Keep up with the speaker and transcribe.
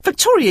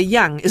Victoria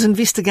Young is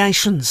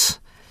investigations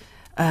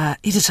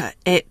editor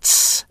at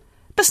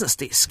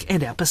BusinessDesk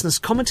and our business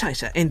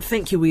commentator. And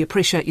thank you, we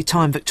appreciate your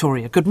time,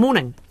 Victoria. Good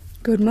morning.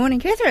 Good morning,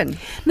 Catherine.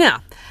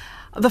 Now,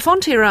 the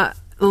Fonterra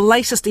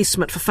latest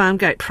estimate for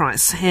farmgate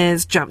price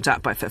has jumped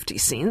up by 50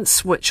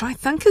 cents, which I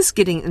think is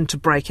getting into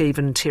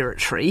break-even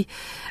territory.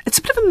 It's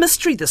a bit of a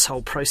mystery, this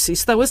whole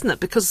process, though, isn't it?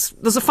 Because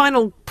there's a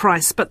final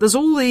price, but there's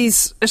all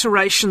these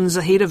iterations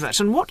ahead of it.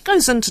 And what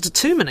goes into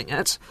determining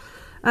it?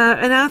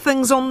 And are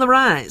things on the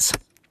rise?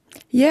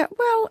 Yeah,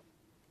 well,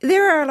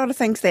 there are a lot of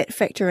things that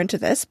factor into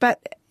this,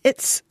 but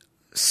it's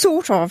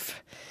sort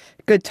of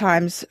good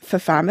times for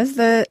farmers.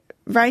 The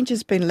range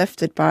has been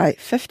lifted by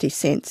 50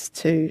 cents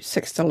to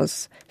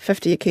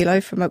 $6.50 a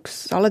kilo for milk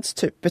solids,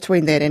 to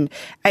between that and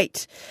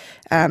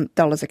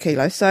 $8 a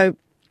kilo. So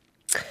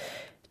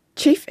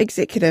Chief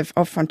Executive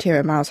of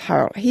Fonterra, Miles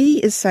Hurrell, he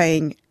is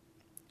saying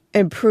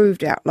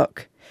improved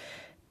outlook,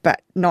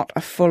 but not a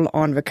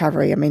full-on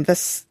recovery. I mean,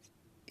 this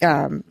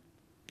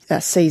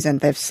season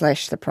they've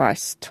slashed the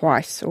price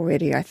twice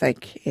already, I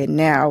think, and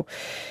now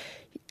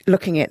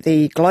looking at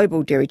the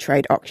global dairy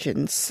trade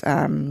auctions,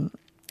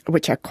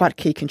 which are quite a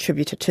key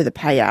contributor to the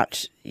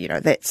payout,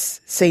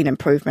 that's seen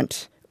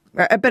improvement,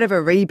 a bit of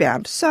a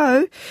rebound.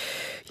 So,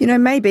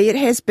 maybe it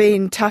has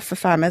been tough for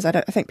farmers.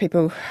 I think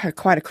people are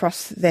quite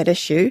across that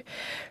issue,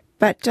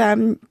 but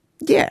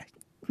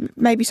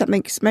maybe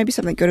something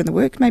good in the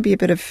work. Maybe a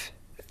bit of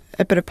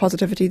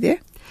positivity there.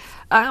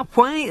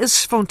 Why is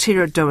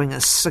Fonterra doing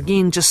this?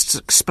 Again, just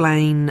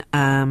explain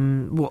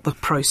what the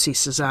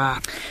processes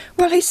are.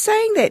 Well, he's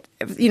saying that,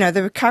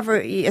 the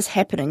recovery is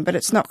happening, but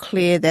it's not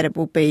clear that it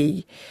will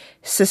be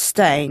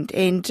sustained.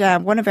 And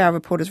one of our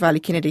reporters,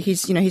 Riley Kennedy,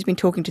 he's been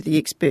talking to the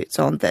experts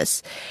on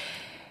this.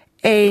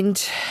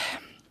 And,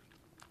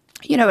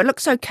 it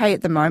looks okay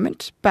at the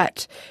moment,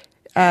 but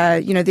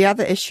the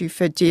other issue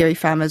for dairy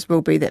farmers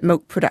will be that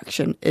milk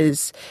production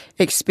is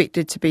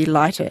expected to be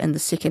lighter in the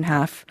second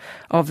half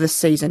of the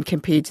season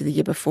compared to the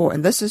year before.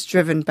 And this is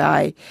driven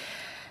by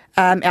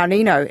El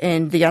Nino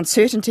and the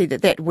uncertainty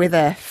that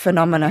weather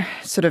phenomena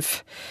sort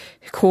of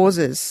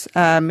causes.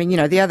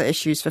 The other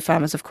issues for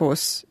farmers, of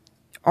course,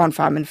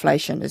 on-farm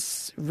inflation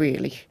is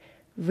really,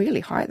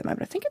 really high at the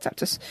moment. I think it's up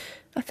to,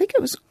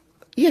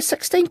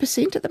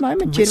 16% at the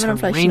moment. That's general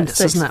inflation. Horrendous,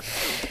 isn't it?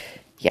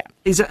 Yeah.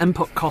 These are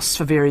input costs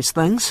for various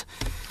things.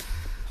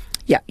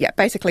 Yeah.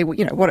 Basically,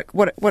 what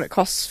it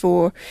costs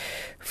for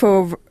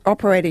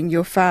operating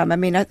your farm. I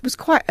mean, it was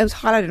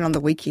highlighted on the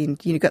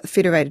weekend. You got the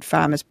Federated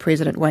Farmers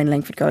President Wayne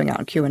Langford going out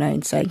on Q&A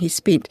and saying he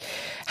spent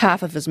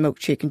half of his milk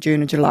cheque in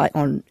June and July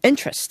on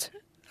interest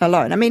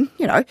alone. I mean,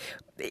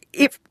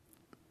 if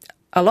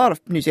a lot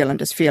of New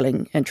Zealand is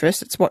feeling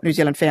interest, it's what New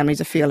Zealand families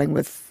are feeling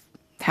with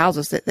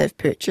houses that they've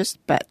purchased.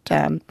 But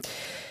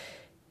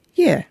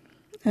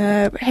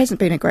it hasn't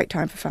been a great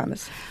time for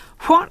farmers.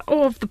 What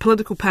of the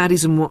political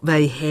parties and what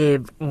they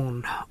have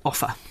on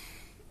offer?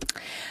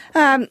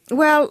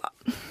 Well,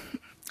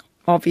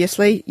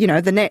 obviously,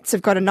 the Nats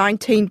have got a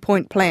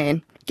 19-point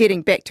plan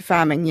getting back to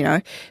farming.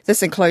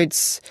 This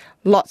includes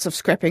lots of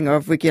scrapping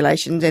of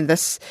regulations and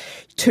this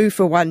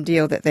 2-for-1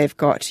 deal that they've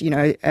got.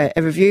 A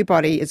review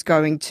body is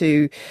going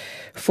to,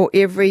 for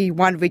every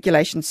one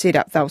regulation set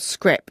up, they'll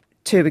scrap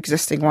 2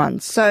 existing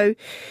ones. So,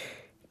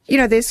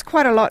 there's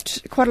quite a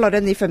lot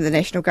in there from the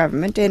national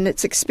government, and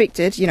it's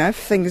expected, if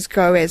things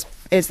go as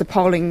the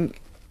polling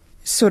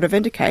sort of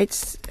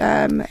indicates,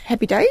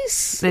 happy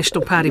days.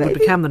 National Party maybe would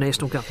become the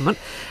national government.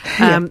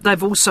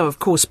 They've also, of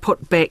course,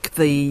 put back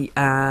the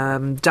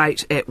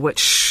date at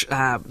which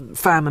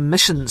farm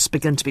emissions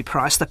begin to be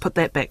priced. They put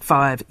that back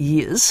 5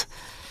 years.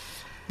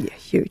 Yeah,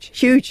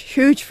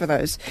 huge for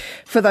those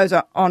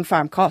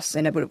on-farm costs,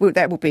 and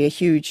that will be a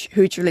huge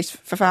release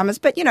for farmers.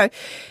 But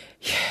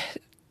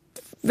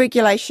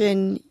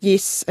regulation,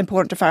 yes,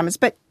 important to farmers,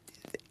 but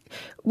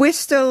we're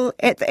still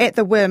at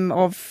the whim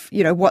of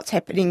what's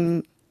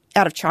happening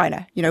out of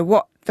China.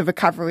 What the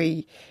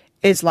recovery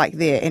is like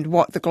there, and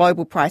what the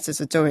global prices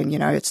are doing.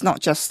 It's not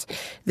just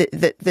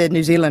the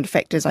New Zealand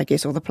factors, I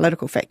guess, or the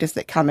political factors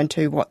that come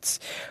into what's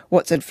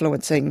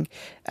influencing,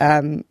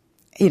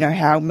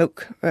 how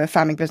milk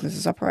farming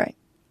businesses operate.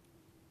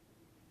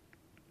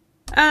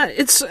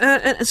 It's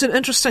an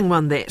interesting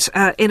one, that.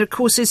 And of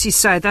course, as you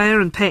say, they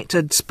are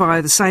impacted by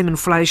the same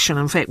inflation,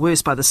 in fact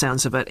worse by the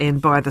sounds of it, and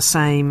by the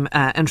same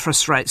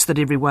interest rates that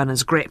everyone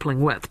is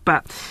grappling with.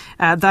 But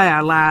they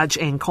are large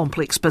and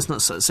complex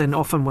businesses, and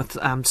often with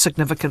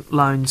significant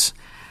loans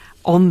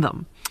on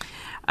them.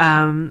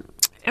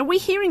 Are we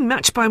hearing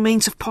much by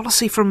means of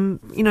policy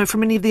from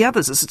any of the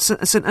others?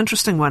 It's an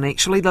interesting one,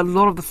 actually. A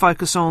lot of the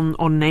focus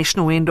on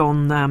national and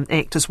on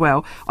Act as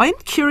well. I am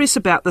curious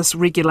about this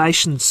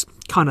regulations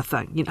kind of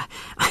thing.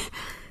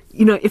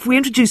 If we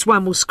introduce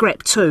one, we'll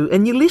scrap 2,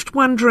 and you're left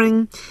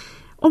wondering,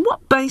 on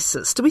what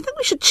basis? Do we think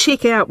we should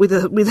check out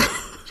whether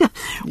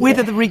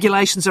the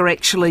regulations are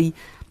actually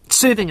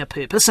serving a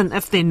purpose, and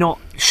if they're not,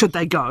 should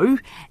they go?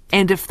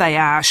 And if they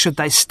are, should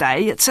they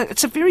stay? It's a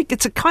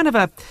kind of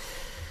a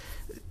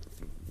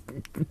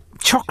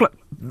chocolate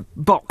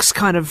box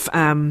kind of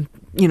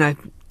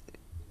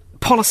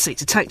policy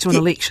to take to an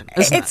election,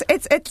 isn't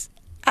it?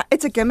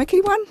 It's a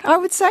gimmicky one, I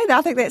would say.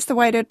 I think that's the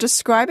way to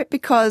describe it,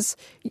 because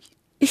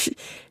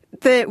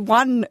the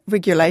one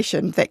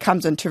regulation that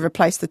comes in to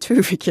replace the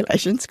two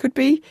regulations could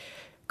be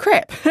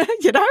crap.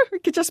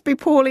 It could just be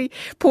poorly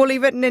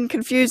written and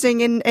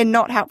confusing and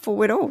not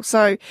helpful at all.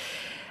 So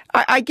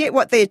I get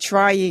what they're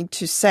trying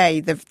to say.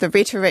 The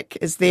rhetoric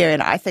is there,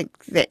 and I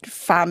think that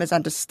farmers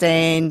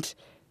understand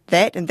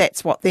that, and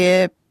that's what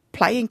they're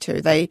playing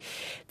to.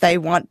 They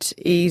want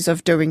ease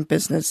of doing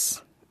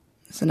business,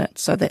 isn't it?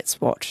 So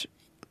that's what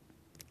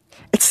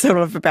it's sort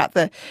of about,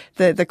 the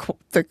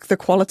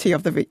quality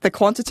of the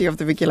quantity of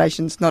the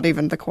regulations, not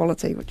even the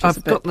quality. Which is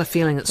I've got the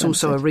feeling it's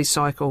also a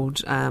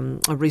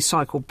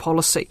recycled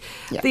policy.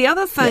 Yeah. The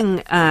other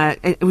thing,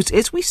 it was,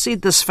 as we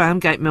said, this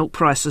farmgate milk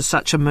price is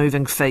such a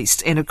moving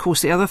feast, and of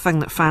course the other thing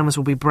that farmers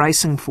will be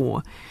bracing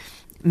for,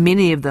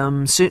 many of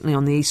them, certainly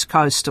on the east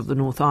coast of the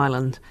North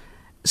Island,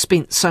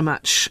 spent so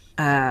much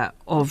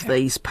of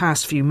these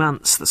past few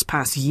months, this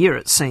past year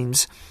it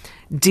seems,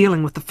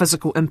 dealing with the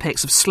physical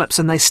impacts of slips,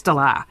 and they still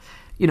are.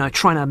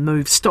 Trying to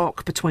move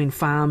stock between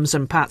farms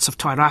and parts of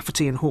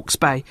Tairāwhiti and Hawke's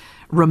Bay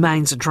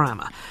remains a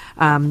drama,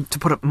 to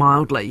put it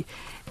mildly.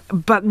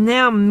 But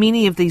now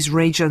many of these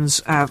regions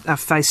are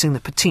facing the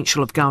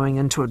potential of going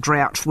into a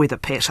drought weather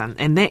pattern,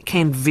 and that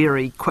can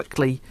very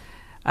quickly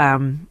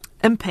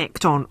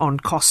impact on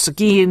costs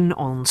again,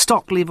 on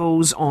stock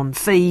levels, on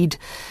feed.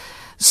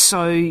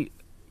 So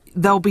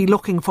they'll be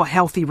looking for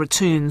healthy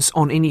returns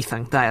on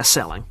anything they are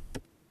selling.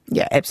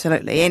 Yeah,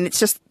 absolutely. And it's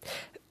just,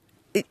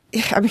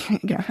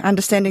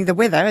 understanding the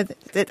weather.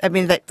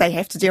 That they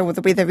have to deal with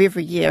the weather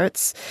every year.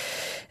 It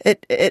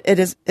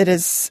is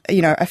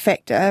a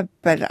factor.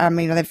 But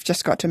they've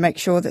just got to make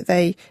sure that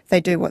they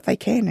do what they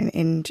can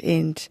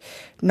and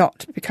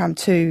not become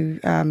too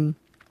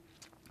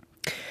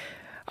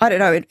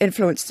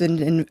influenced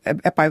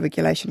by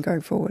regulation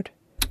going forward.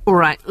 All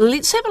right,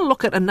 let's have a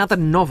look at another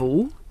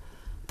novel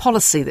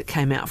policy that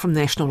came out from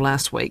National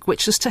last week,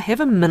 which is to have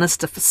a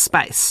Minister for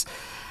Space.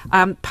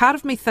 Part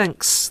of me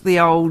thinks the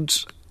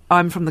old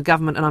 "I'm from the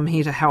government and I'm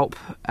here to help"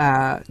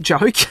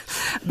 joke,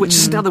 which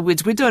is, in other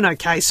words, we're doing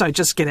okay, so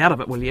just get out of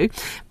it, will you?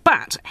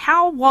 But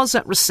how was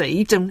it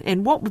received,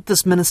 and what would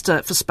this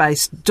Minister for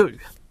Space do?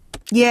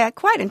 Yeah,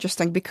 quite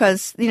interesting,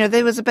 because,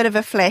 there was a bit of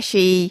a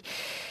flashy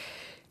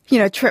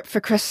trip for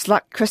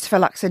Christopher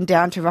Luxon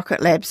down to Rocket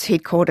Lab's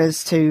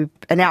headquarters to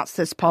announce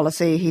this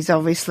policy. He's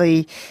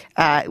obviously,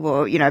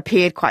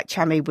 appeared quite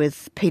chummy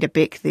with Peter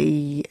Beck,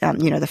 the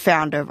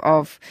founder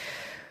of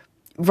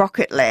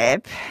Rocket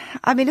Lab.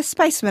 A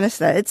space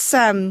minister. It's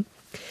an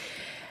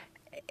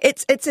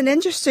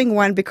interesting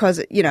one, because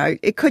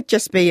it could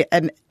just be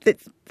a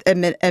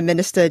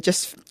minister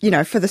just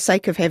for the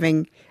sake of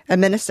having a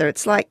minister.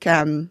 It's like.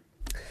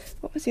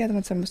 What was the other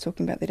one someone was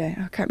talking about the day?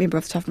 I can't remember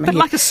off the top of my head. But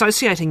like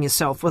associating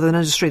yourself with an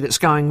industry that's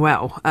going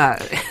well.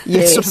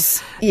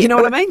 Yes. You know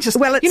what I mean? Just,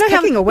 well, it's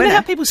picking a winner. You know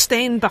how people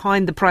stand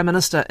behind the Prime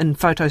Minister in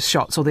photo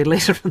shots or their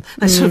letter, and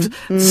they sort of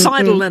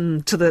sidle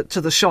in to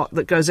the shot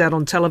that goes out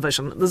on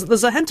television.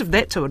 There's a hint of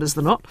that to it, is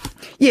there not?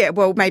 Yeah,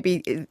 well,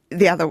 maybe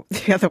the other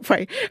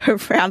way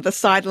around, the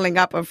sidling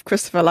up of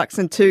Christopher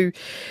Luxon to,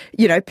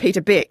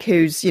 Peter Beck,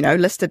 who's,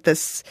 listed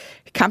this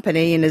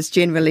company and is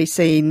generally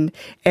seen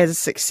as a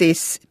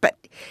success. But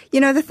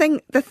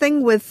the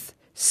thing with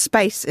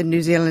space in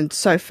New Zealand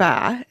so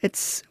far,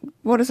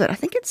 what is it? I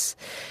think it's,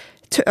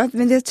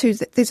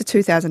 these are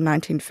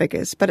 2019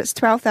 figures, but it's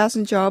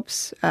 12,000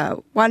 jobs,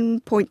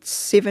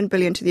 1.7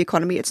 billion to the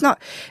economy. It's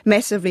not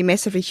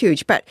massively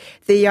huge, but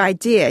the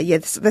idea,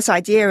 this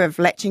idea of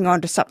latching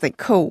on to something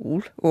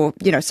cool or,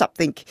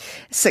 something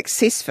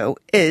successful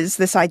is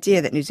this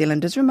idea that New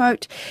Zealand is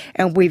remote,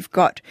 and we've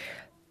got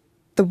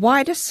the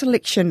widest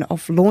selection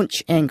of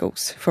launch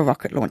angles for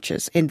rocket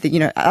launches and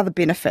the, other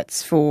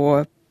benefits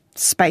for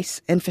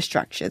space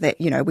infrastructure that,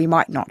 we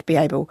might not be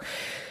able,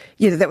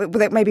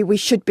 that maybe we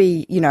should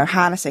be,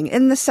 harnessing.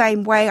 In the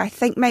same way, I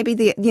think maybe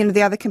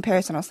the other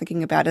comparison I was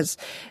thinking about is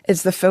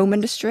the film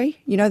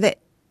industry, that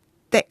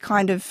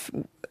kind of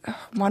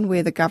one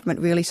where the government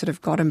really sort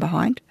of got in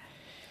behind.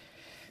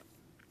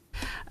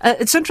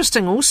 It's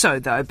interesting also,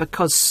 though,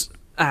 because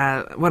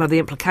one of the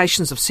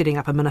implications of setting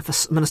up a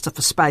Minister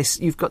for Space,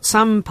 you've got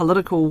some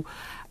political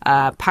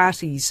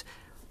parties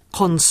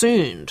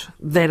concerned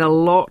that a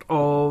lot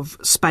of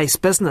space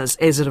business,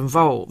 as it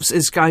evolves,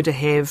 is going to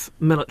have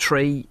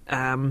military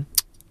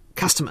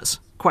customers,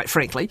 quite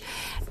frankly.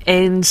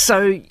 And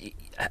so,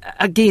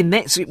 again,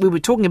 we were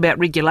talking about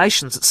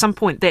regulations. At some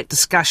point, that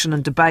discussion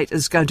and debate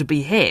is going to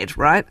be had,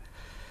 right?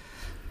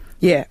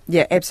 Yeah,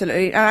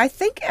 absolutely. I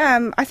think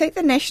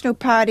the National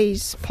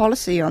Party's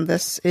policy on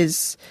this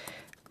is,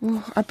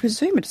 well, I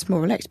presume it's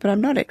more relaxed, but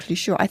I'm not actually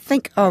sure. I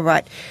think,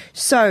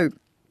 so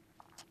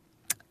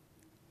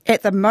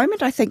at the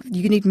moment, I think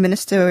you need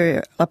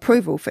ministerial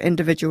approval for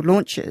individual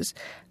launches,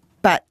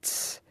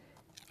 but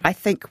I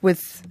think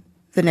with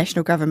the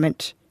national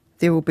government,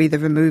 there will be the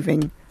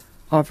removing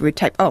of red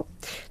tape. Oh,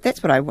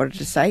 that's what I wanted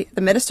to say.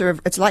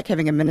 It's like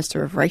having a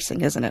minister of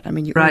racing, isn't it? I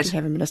mean, you already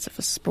have a minister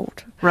for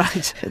sport.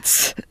 Right.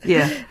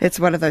 It's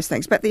one of those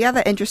things. But the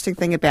other interesting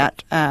thing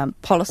about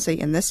policy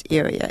in this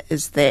area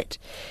is that,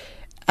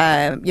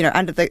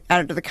 under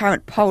the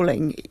current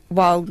polling,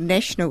 while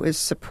National is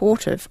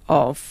supportive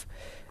of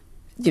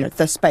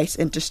the space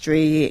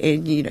industry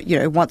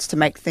and, wants to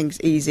make things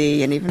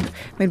easy, and even,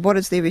 what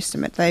is their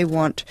estimate? They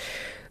want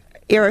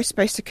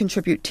aerospace to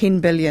contribute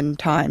 $10 billion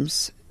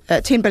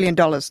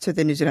to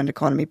the New Zealand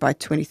economy by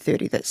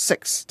 2030. That's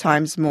 6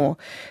 times more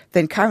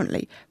than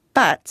currently.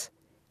 But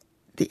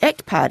the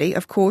ACT Party,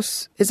 of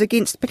course, is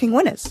against picking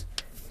winners.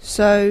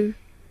 So,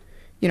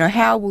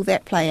 how will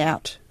that play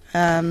out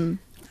in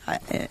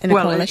a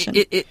coalition?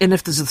 And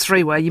if there's a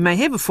three-way, you may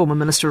have a former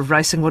Minister of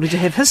Racing. What did you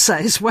have his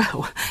say as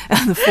well?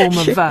 In the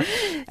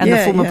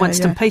form of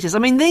Winston Peters. I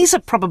mean, these are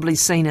probably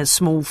seen as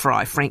small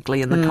fry,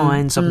 frankly, in the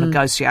kinds of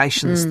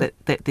negotiations that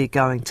they're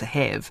going to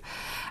have.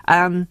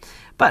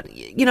 But,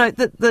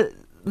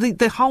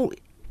 the whole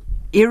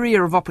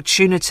area of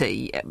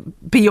opportunity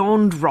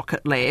beyond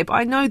Rocket Lab,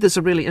 I know there's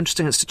a really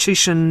interesting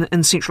institution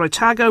in Central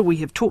Otago. We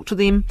have talked to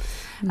them.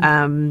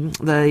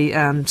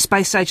 The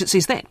space agency,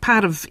 is that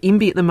part of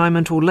MB at the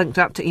moment or linked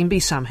up to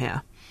MB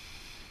somehow?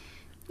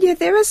 Yeah,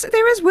 there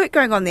is work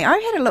going on there. I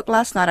had a look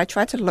last night. I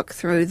tried to look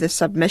through the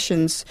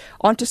submissions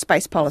onto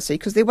space policy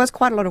because there was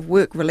quite a lot of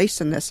work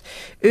released in this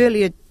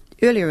earlier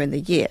in the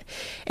year.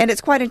 And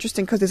it's quite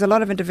interesting because there's a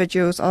lot of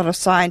individuals, a lot of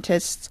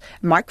scientists.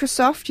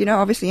 Microsoft,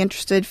 obviously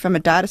interested from a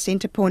data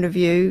centre point of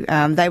view.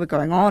 They were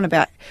going on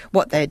about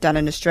what they had done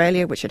in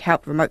Australia, which had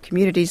helped remote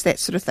communities, that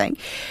sort of thing.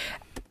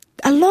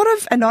 A lot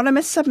of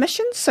anonymous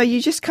submissions, so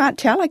you just can't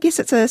tell. I guess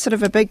it's a sort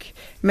of a big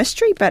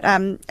mystery. But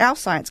our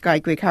science guy,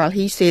 Greg Harrell,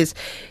 he says,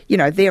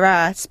 there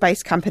are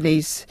space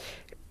companies,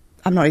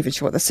 I'm not even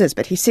sure what this is,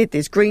 but he said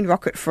there's green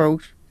rocket fuel,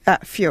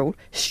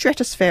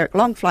 stratospheric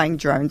long-flying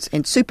drones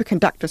and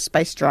superconductor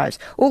space drives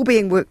all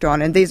being worked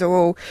on, and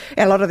a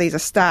lot of these are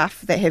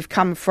staff that have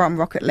come from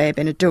Rocket Lab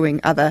and are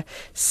doing other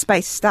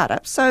space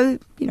startups. So,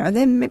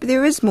 then maybe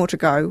there is more to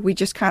go. We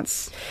just can't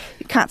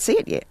see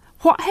it yet.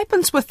 What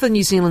happens with the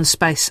New Zealand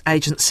Space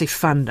Agency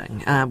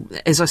funding?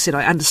 As I said,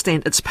 I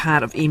understand it's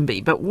part of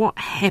MB, but what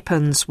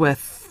happens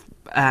with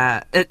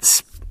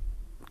its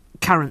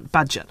current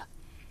budget?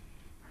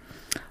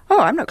 Oh,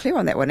 I'm not clear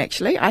on that one,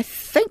 actually. I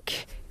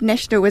think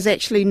National is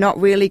actually not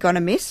really going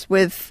to mess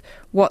with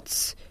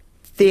what's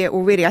there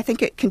already. I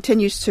think it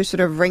continues to sort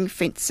of ring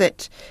fence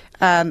it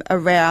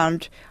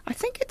around, I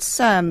think it's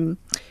the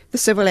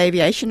Civil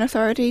Aviation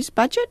Authority's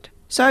budget.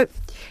 So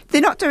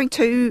they're not doing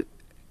too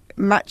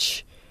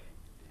much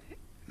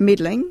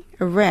meddling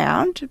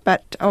around,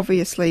 but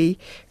obviously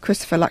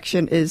Christopher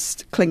Luxon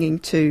is clinging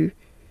to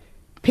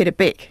Peter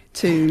Beck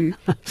to...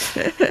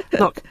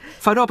 Look,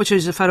 photo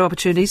opportunities are photo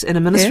opportunities, and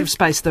a Minister of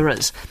Space there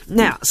is.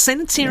 Now,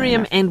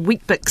 Sanitarium and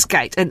Weet-Bix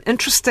Gate, an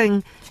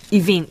interesting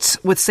event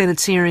with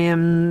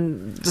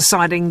Sanitarium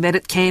deciding that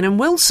it can and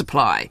will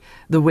supply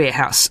the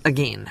warehouse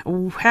again.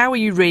 How are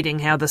you reading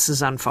how this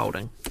is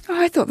unfolding?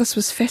 Oh, I thought this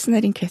was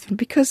fascinating, Catherine,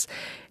 because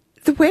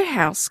the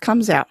warehouse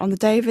comes out on the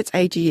day of its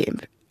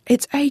AGM.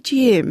 It's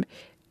AGM.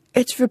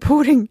 It's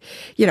reporting,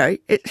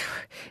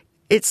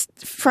 it's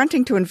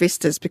fronting to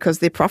investors because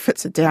their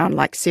profits are down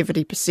like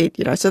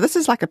 70%, So this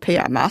is like a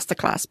PR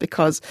masterclass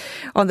because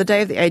on the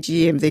day of the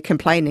AGM, they're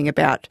complaining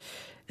about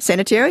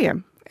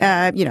Sanitarium,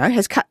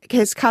 has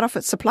cut off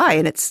its supply,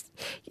 and it's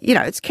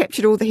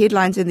captured all the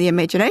headlines in the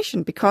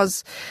imagination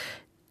because,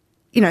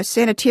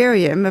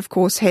 Sanitarium, of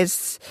course,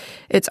 has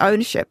its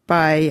ownership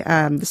by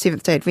the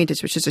Seventh-day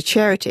Adventists, which is a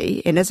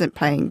charity, and isn't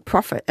paying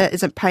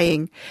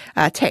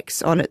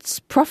tax on its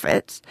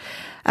profits,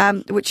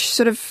 which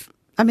sort of,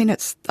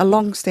 it's a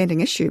long-standing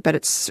issue, but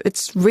it's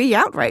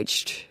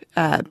outraged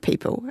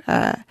people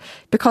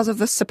because of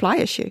the supply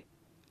issue.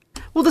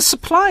 Well, the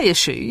supply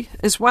issue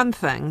is one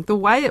thing. The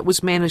way it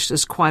was managed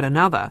is quite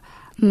another.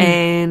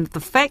 And the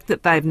fact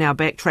that they've now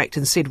backtracked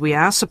and said we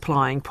are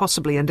supplying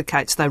possibly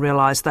indicates they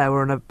realised they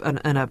were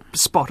in a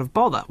spot of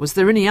bother. Was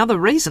there any other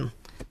reason?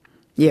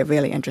 Yeah,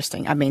 really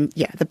interesting.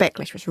 The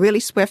backlash was really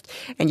swift,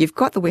 and you've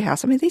got the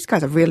warehouse. These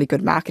guys are really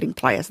good marketing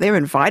players. They're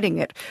inviting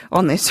it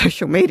on their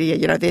social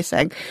media. They're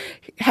saying,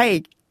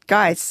 hey,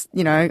 guys,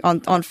 on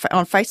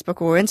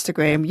Facebook or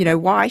Instagram,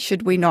 why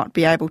should we not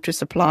be able to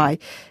supply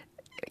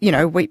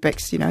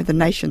Weet-Bix, the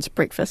nation's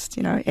breakfast,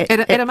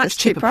 at a much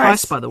cheaper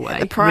price, by the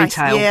way,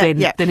 retail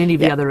than any of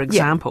the other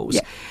examples.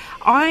 Yeah.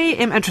 I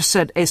am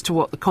interested as to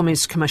what the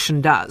Commerce Commission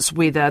does,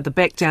 whether the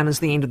back down is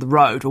the end of the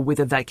road or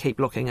whether they keep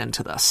looking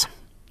into this.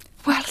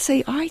 Well,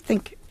 see, I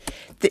think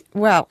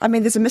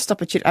there's a missed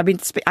opportunity.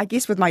 I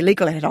guess with my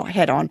legal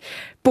hat on,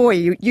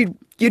 boy,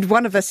 you'd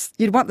want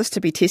this to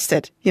be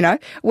tested.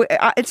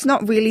 It's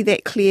not really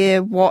that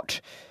clear what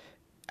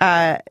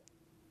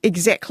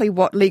exactly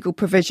what legal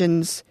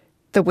provisions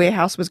the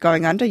warehouse was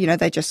going under.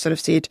 They just sort of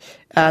said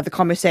the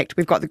Commerce Act.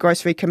 We've got the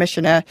Grocery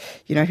Commissioner,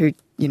 who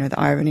the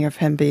irony of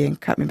him being,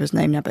 can't remember his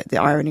name now, but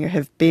the irony of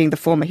him being the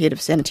former head of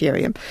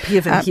Sanitarium.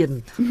 Pierre Van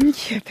Heerden.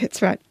 Yeah,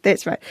 that's right.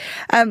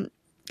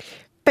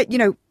 but,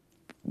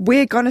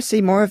 we're going to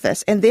see more of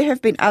this. And there have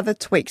been other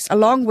tweaks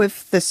along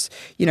with this,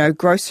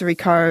 grocery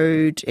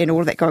code and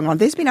all of that going on.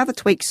 There's been other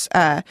tweaks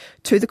to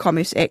the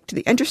Commerce Act.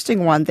 The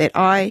interesting one that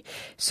I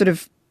sort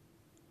of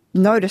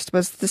noticed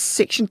was the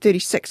Section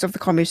 36 of the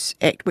Commerce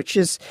Act, which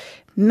has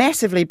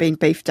massively been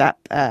beefed up.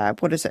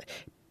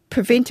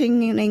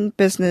 Preventing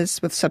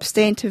business with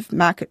substantive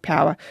market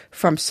power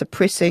from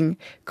suppressing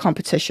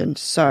competition.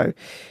 So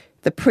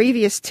the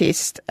previous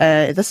test,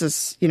 this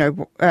is,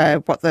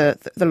 what the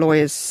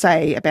lawyers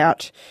say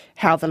about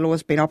how the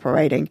law's been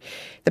operating.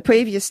 The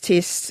previous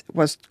test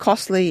was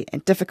costly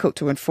and difficult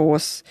to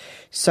enforce.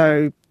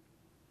 So,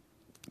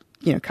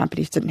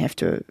 companies didn't have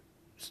to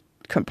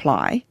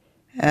comply,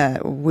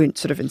 or weren't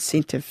sort of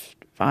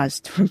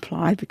incentivized to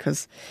comply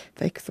because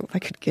they thought they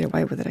could get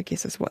away with it, I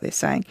guess is what they're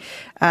saying.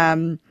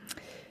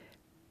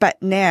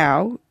 But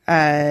now,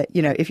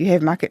 if you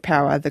have market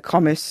power, the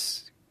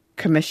Commerce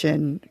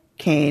Commission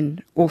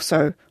can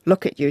also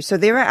look at you. So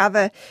there are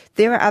other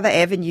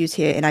avenues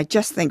here, and I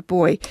just think,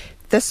 boy,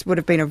 this would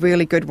have been a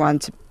really good one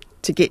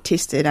to get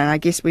tested. And I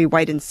guess we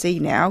wait and see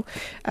now,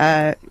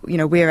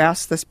 where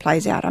else this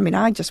plays out. I mean,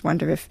 I just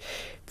wonder if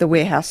the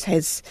warehouse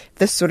has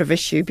this sort of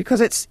issue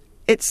because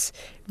it's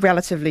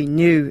relatively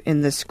new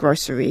in this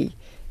grocery.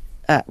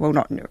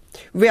 Not new,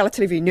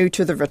 relatively new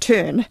to the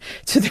return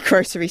to the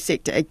grocery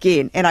sector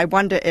again. And I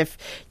wonder if,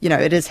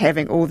 it is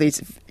having all these,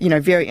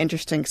 very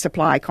interesting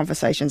supply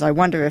conversations. I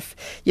wonder if,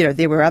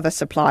 there were other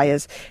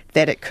suppliers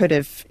that it could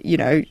have,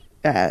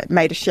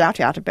 made a shout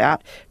out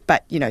about.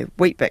 But,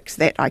 Weet-Bix,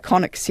 that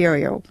iconic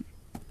cereal,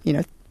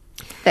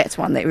 that's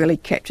one that really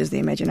captures the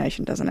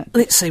imagination, doesn't it?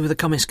 Let's see where the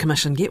Commerce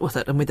Commission get with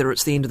it and whether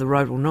it's the end of the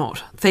road or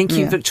not. Thank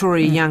you,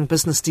 Victoria Young,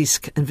 Business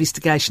Desk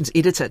Investigations Editor.